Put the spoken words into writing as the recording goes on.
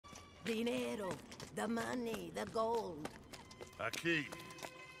Dinero, the money, the gold. Aquí.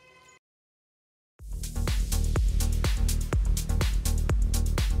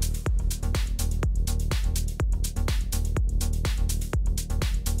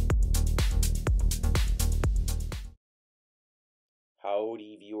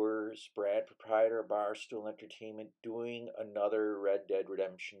 Howdy viewers, Brad, proprietor of Barstool Entertainment, doing another Red Dead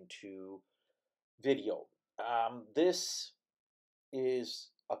Redemption 2 video. This is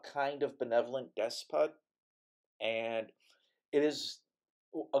a kind of benevolent despot, and it is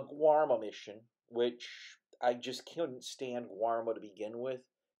a Guarma mission, which I just couldn't stand Guarma to begin with,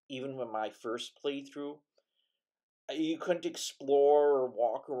 even with my first playthrough. You couldn't explore or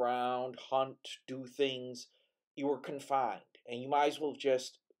walk around, hunt, do things. You were confined, and you might as well have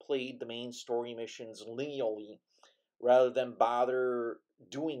just played the main story missions linearly rather than bother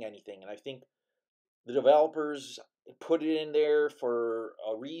doing anything. And I think the developers put it in there for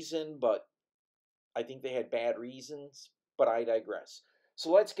a reason, but I think they had bad reasons, but I digress.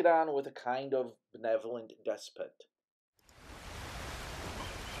 So let's get on with a kind of benevolent despot.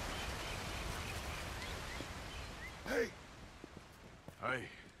 Hey! Hey.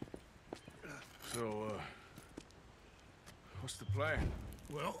 So, what's the plan?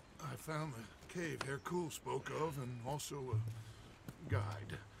 Well, I found the cave Hercule spoke of, and also a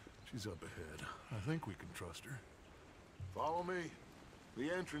guide. She's up ahead. I think we can trust her. Follow me. The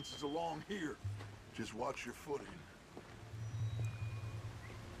entrance is along here. Just watch your footing.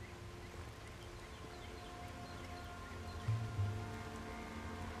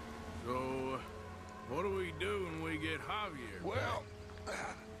 So, what do we do when we get Javier? Well,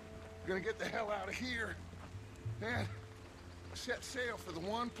 we're gonna get the hell out of here. And set sail for the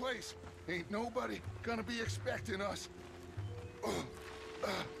one place ain't nobody gonna be expecting us.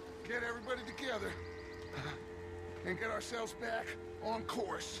 Get everybody together and get ourselves back on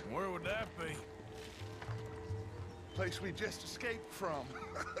course. Where would that be? Place we just escaped from.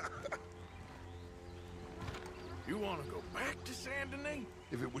 You want to go back to Saint Denis?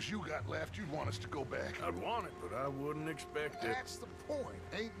 If it was you got left, you'd want us to go back. I'd want it, but I wouldn't expect it. That's the point.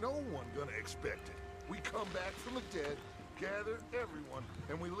 Ain't no one gonna expect it. We come back from the dead, gather everyone,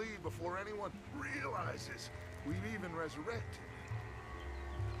 and we leave before anyone realizes we've even resurrected.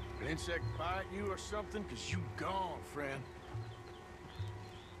 An insect bite you or something? Cause you gone, friend.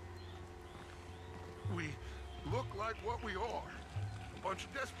 We look like what we are. A bunch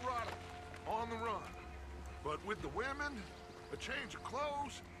of desperados on the run. But with the women, a change of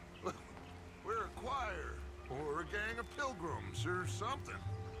clothes, we're a choir, or a gang of pilgrims, or something.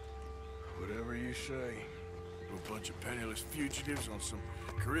 Whatever you say. A bunch of penniless fugitives on some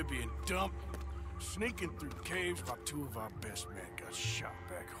Caribbean dump, sneaking through caves while two of our best men got shot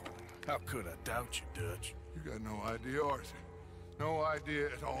back home. How could I doubt you, Dutch? You got no idea, Arthur. No idea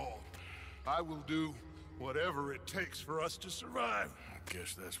at all. I will do whatever it takes for us to survive. I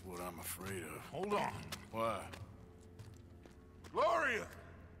guess that's what I'm afraid of. Hold on. Why? Gloria!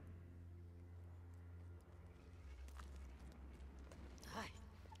 Ay,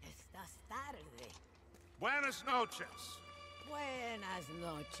 estás tarde. Buenas noches. Buenas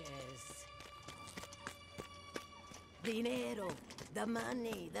noches. Dinero, the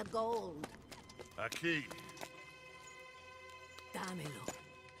money, the gold. Aquí. Dámelo.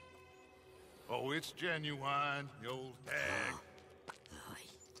 Oh, it's genuine, the old hag. Ay.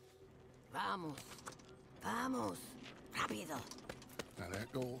 Vamos. Vamos. Rápido. Now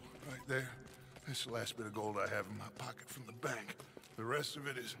that gold right there, that's the last bit of gold I have in my pocket from the bank. The rest of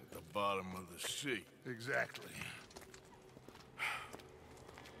it is... The bottom of the sea. Exactly.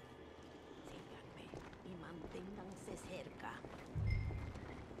 Síganme y manténganse cerca.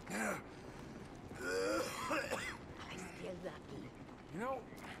 Yeah. A la izquierda aquí. You know,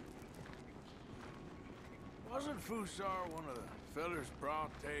 wasn't Fusar one of the fellers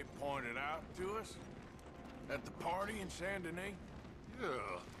Bronte pointed out to us? At the party in Saint Denis?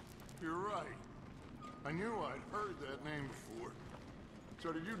 Yeah, you're right. I knew I'd heard that name before.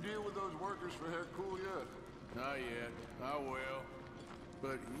 So did you deal with those workers for Hercule yet? Not yet. I will.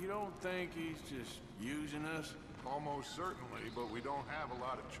 But you don't think he's just using us? Almost certainly, but we don't have a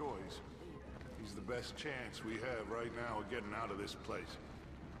lot of choice. He's the best chance we have right now of getting out of this place.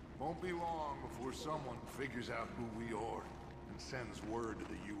 Won't be long before someone figures out who we are and sends word to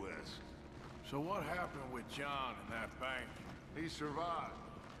the U.S. So what happened with John and that bank? He survived.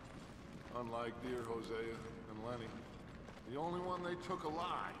 Unlike dear Hosea and Lenny. The only one they took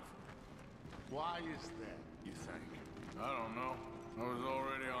alive. Why is that, you think? I don't know. I was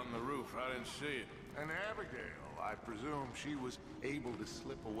already on the roof. I didn't see it. And Abigail, I presume she was able to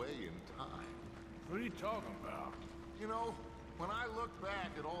slip away in time. What are you talking about? You know, When I look back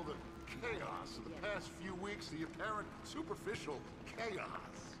at all the chaos of the past few weeks, the apparent superficial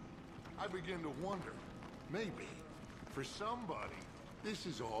chaos, I begin to wonder, maybe, for somebody, this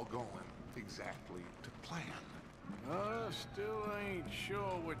is all going exactly to plan. Still ain't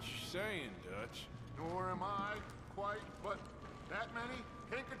sure what you're saying, Dutch. Nor am I, quite, but that many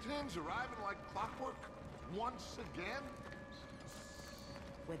Pinkertons arriving like clockwork once again?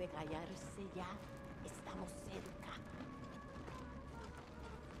 Puede callarse ya. Estamos cerca.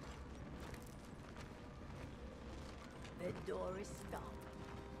 The door is stopped.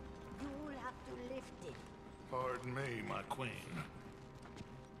 You'll have to lift it. Pardon me, my queen.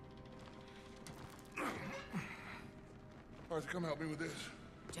 Arthur, come help me with this.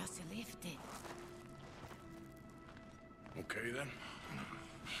 Just lift it. Okay, then.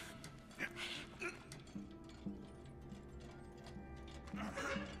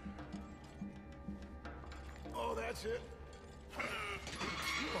 Oh, that's it.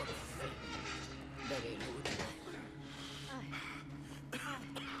 Very good.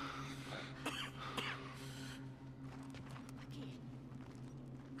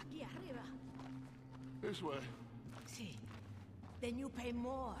 Aquí arriba. This way. Sí. Then you pay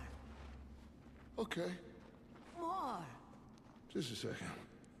more. Okay. More. Just a second.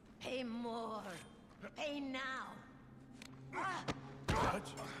 Pay more. Pay now. Ah!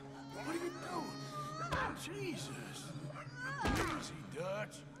 Dutch? What are you doing? Jesus. Easy,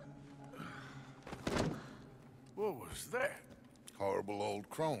 Dutch. What was that? Horrible old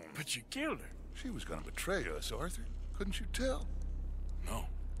crone. But you killed her. She was gonna betray us, Arthur. Couldn't you tell? No.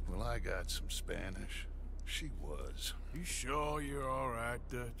 Well, I got some Spanish. She was. You sure you're all right,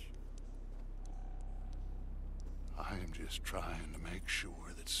 Dutch? I am just trying to make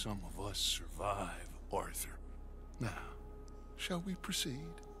sure that some of us survive, Arthur. Now, shall we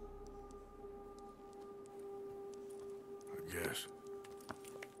proceed? I guess.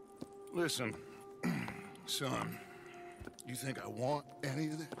 Listen, son, you think I want any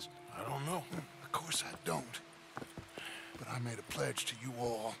of this? I don't know. Of course I don't. But I made a pledge to you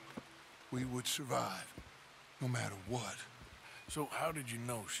all. We would survive, no matter what. So how did you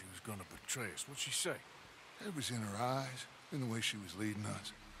know she was gonna betray us? What'd she say? It was in her eyes, in the way she was leading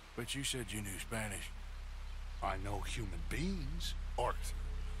us. But you said you knew Spanish. I know human beings, Arthur.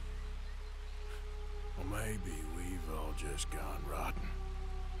 Well, maybe we've all just gone rotten.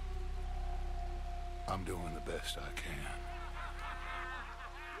 I'm doing the best I can.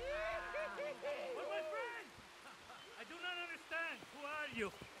 But my friend, I do not understand. Who are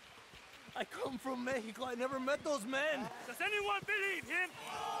you? I come from Mexico. I never met those men. Does anyone believe him?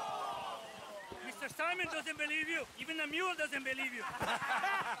 Mr. Simon doesn't believe you. Even the mule doesn't believe you.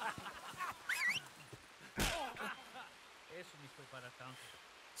 Eso ni fue para tanto.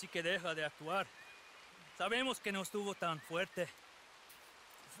 Sí que deja de actuar. Sabemos que no estuvo tan fuerte.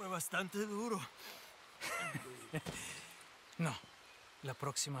 Fue bastante duro. No, la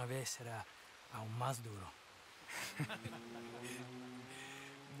próxima vez será aún más duro.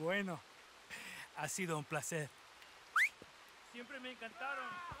 Bueno, ha sido un placer. Siempre me encantaron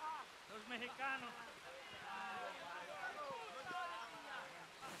los mexicanos.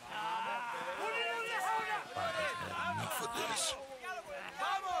 Enough of this.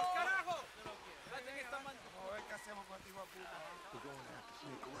 ¡Vamos, carajo! We're going to have to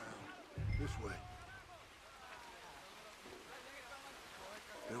sneak around. This way.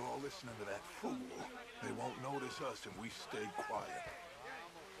 They're all listening to that fool. They won't notice us if we stay quiet.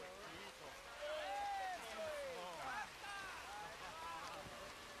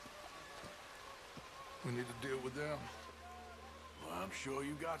 We need to deal with them. Well, I'm sure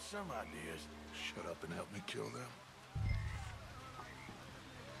you got some ideas. Shut up and help me kill them.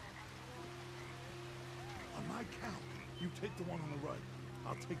 On my count, you take the one on the right.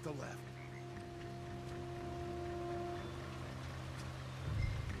 I'll take the left.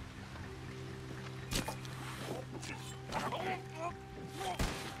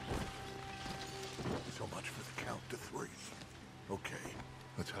 So much for the count to 3. Okay,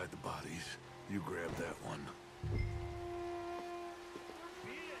 let's hide the bodies. You grab that one.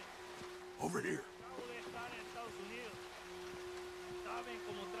 Over here. Acabo de estar en Estados Unidos. ¿Saben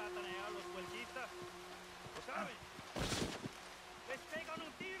cómo tratan allá a los huelguistas? ¿Lo saben? ¡Les pegan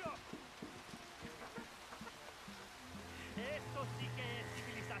un tiro! Esto sí que es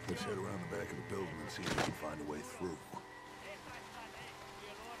civilización. Let's head around the back of the building and see if we can find a way through. Esta es la ley y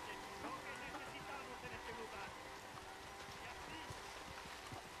el orden, lo que necesitamos en este lugar. Y así,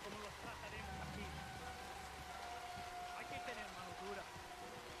 como los trataremos aquí. Hay que tener mano dura.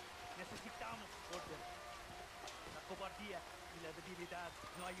 Necesitamos orden. La cobardía y la debilidad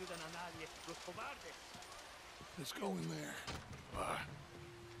no ayudan a nadie. Los cobardes. Let's go in there. Why?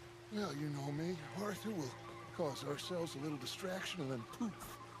 Well, you know me, Arthur. We'll cause ourselves a little distraction and then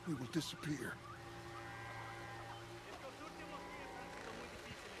poof, we will disappear. Estos últimos días han sido muy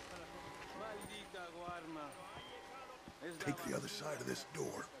difíciles para todos. Maldita Guarma. Es la Take the other basura side of this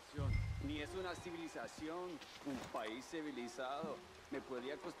door. civilización. Ni es una civilización, un país civilizado. Me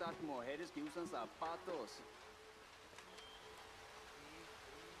podría costar mujeres que usan zapatos.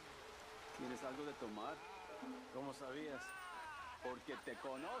 ¿Tienes algo de tomar? ¿Cómo sabías? Porque te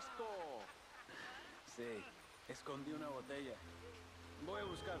conozco. Sí, escondí una botella. Voy a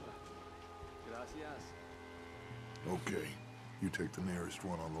buscarla. Gracias. Okay, you take the nearest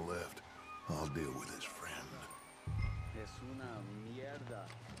one on the left. I'll deal with his friend. Es una mierda.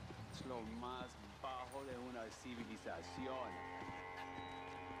 Es lo más bajo de una civilización.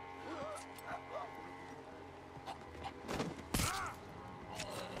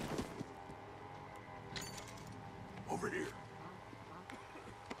 Over here.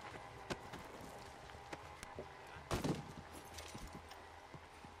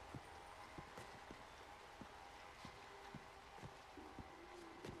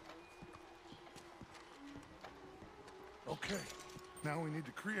 Okay, now we need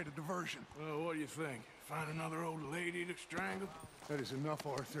to create a diversion. Well, what do you think? Find another old lady to strangle? That is enough,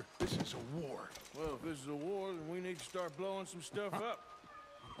 Arthur. This is a war. Well, if this is a war, then we need to start blowing some stuff up.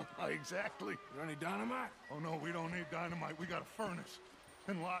 Exactly. Got any dynamite? Oh no, we don't need dynamite. We got a furnace.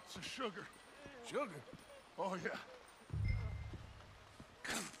 And lots of sugar. Sugar? Oh yeah.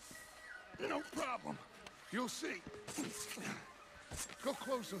 No problem. You'll see. Go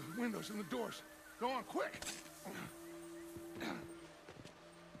close the windows and the doors. Go on, quick.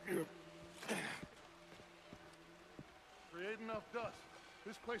 Create enough dust.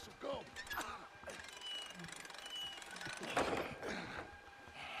 This place will go.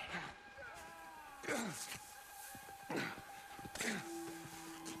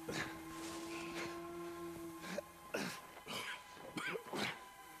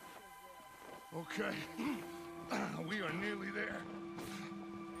 Okay. We are nearly there.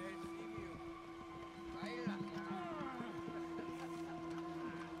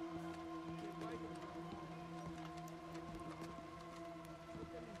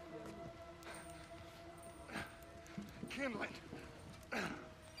 Kindling.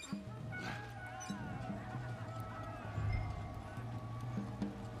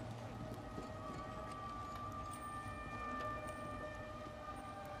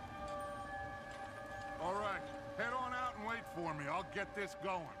 All right, head on out and wait for me. I'll get this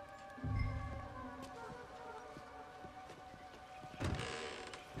going.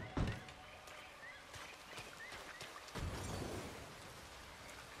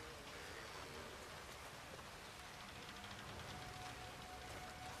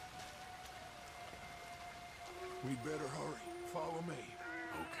 We'd better hurry. Follow me.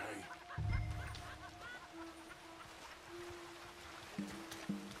 Okay.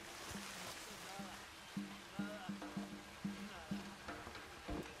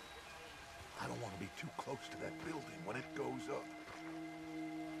 I don't want to be too close to that building when it goes up.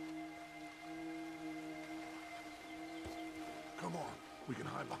 Come on, we can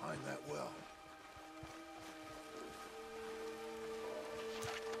hide behind that well.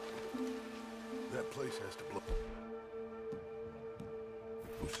 That place has to blow.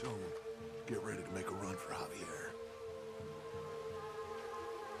 Soon, get ready to make a run for Javier.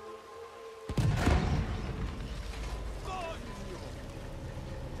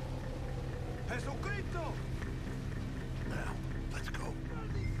 ¡Jesucristo! Now, let's go.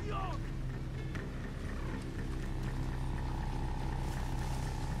 ¡Maldición!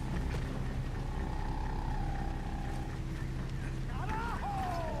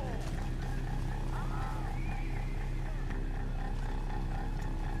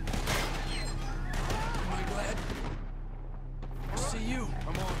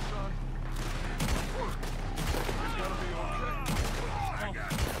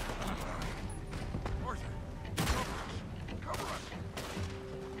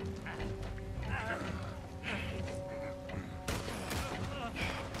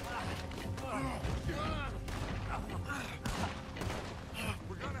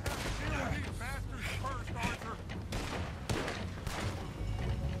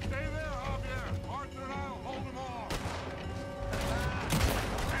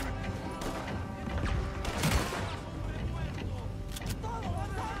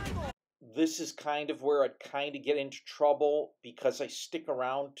 This is kind of where I kind of get into trouble because I stick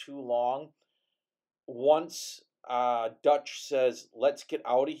around too long. Once Dutch says, let's get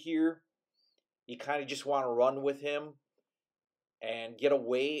out of here, you kind of just want to run with him and get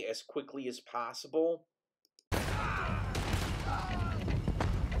away as quickly as possible.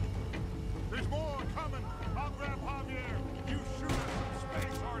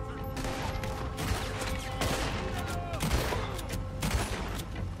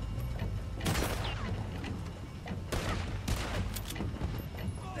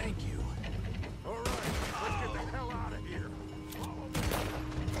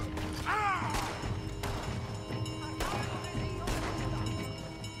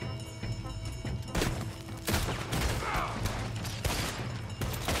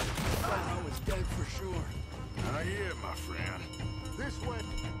 dead for sure. Not yet, my friend. This way.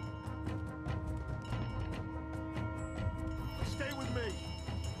 Stay with me.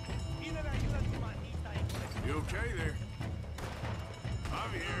 You okay there?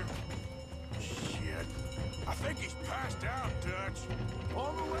 Javier. Shit. I think he's passed out, Dutch.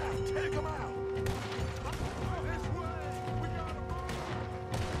 On the left, take him out. This way. We got him.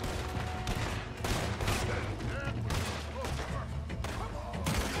 Come on.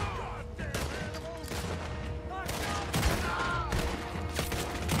 Goddamn animals.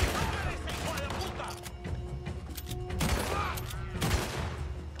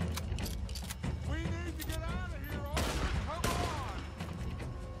 We need to get out of here, Arthur. Come on.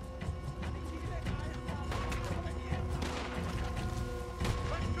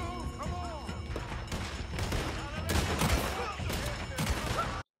 Let's go. Come on.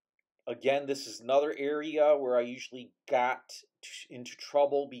 Again, this is another area where I usually got into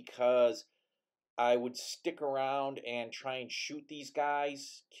trouble because I would stick around and try and shoot these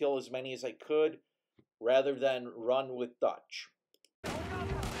guys, kill as many as I could, rather than run with Dutch. Head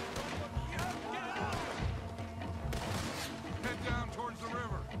down towards the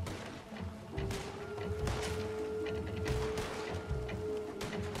river.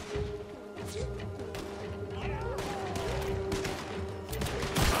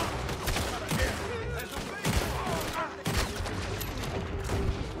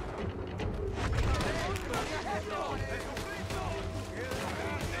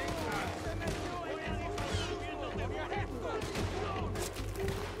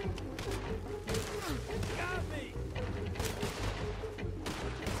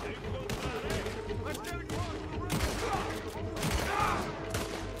 Let's get across the river.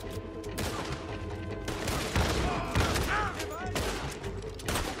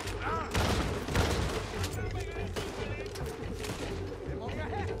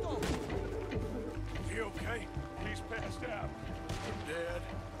 He okay? He's passed out. Dead?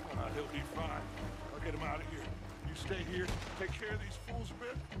 He'll be fine. I'll get him out of here. You stay here. Take care of these fools a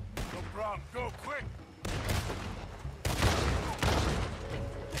bit. No problem. Go quick.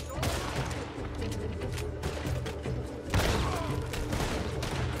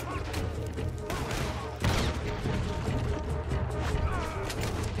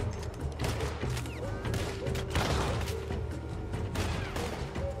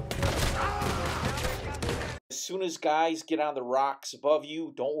 As soon as guys get on the rocks above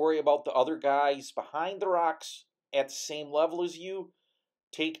you, don't worry about the other guys behind the rocks at the same level as you.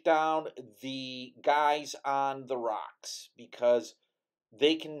 Take down the guys on the rocks because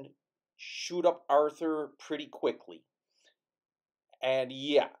they can shoot up Arthur pretty quickly. And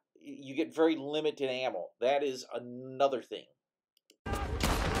yeah, you get very limited ammo. That is another thing.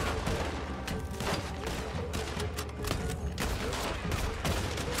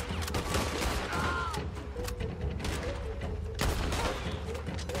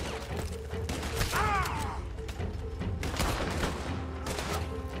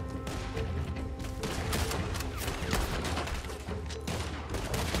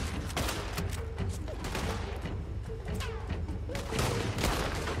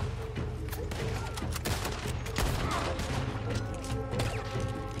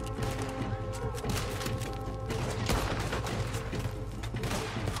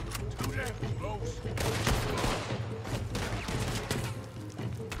 Too damn close.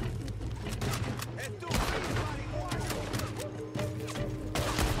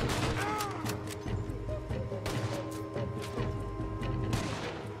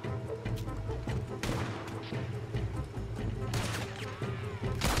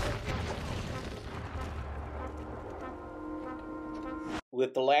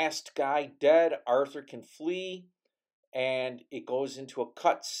 With the last guy dead, Arthur can flee, and it goes into a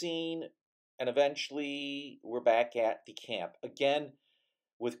cutscene, and eventually we're back at the camp. Again,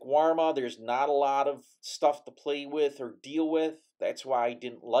 with Guarma, there's not a lot of stuff to play with or deal with. That's why I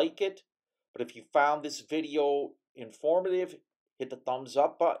didn't like it. But if you found this video informative, hit the thumbs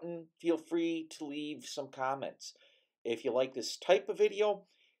up button. Feel free to leave some comments. If you like this type of video,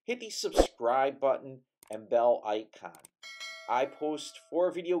 hit the subscribe button and bell icon. I post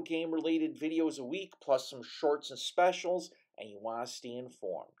 4 video game related videos a week, plus some shorts and specials, and you want to stay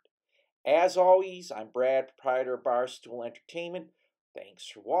informed. As always, I'm Brad, proprietor of Barstool Entertainment. Thanks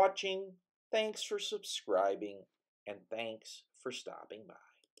for watching, thanks for subscribing, and thanks for stopping by.